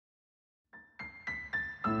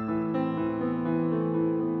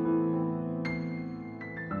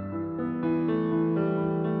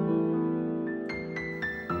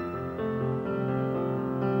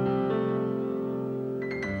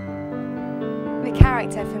The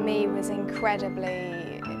character for me was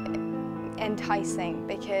incredibly enticing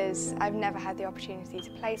because I've never had the opportunity to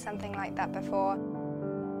play something like that before.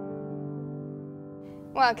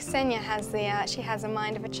 Well, Xenja has she has a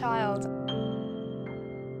mind of a child.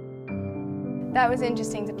 That was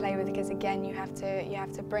interesting to play with because again you have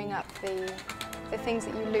to bring up the things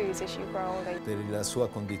that you lose as you grow older. Per la sua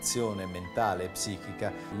condizione mentale e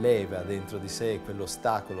psichica leva dentro di sé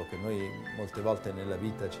quell'ostacolo che noi molte volte nella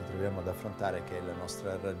vita ci troviamo ad affrontare, che è la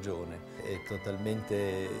nostra ragione. È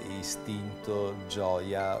totalmente istinto,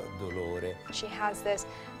 gioia, dolore. She has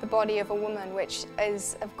the body of a woman, which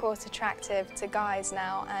is of course attractive to guys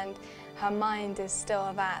now, and her mind is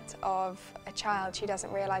still that of a child. She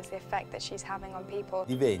doesn't realize the effect that she's having on people.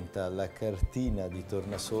 Diventa la cartina di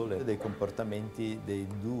tornasole dei comportamenti dei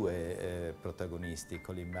due protagonisti,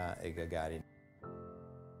 Kolyma e Gagarin.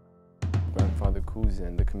 Grandfather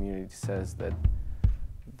Kuzin, the community says that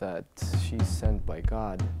she's sent by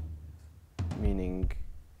God, meaning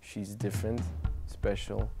she's different,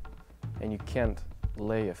 special, and you can't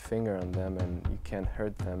lay a finger on them and you can't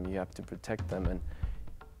hurt them, you have to protect them. And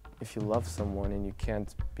if you love someone and you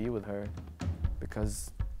can't be with her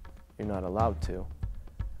because you're not allowed to,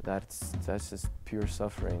 that's just pure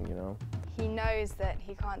suffering, you know? He knows that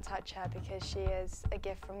he can't touch her because she is a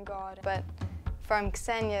gift from God, but from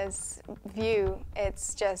Xenja's view,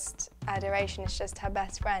 it's just adoration. It's just her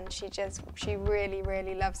best friend. She really,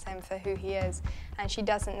 really loves him for who he is, and she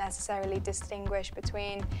doesn't necessarily distinguish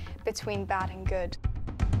between bad and good.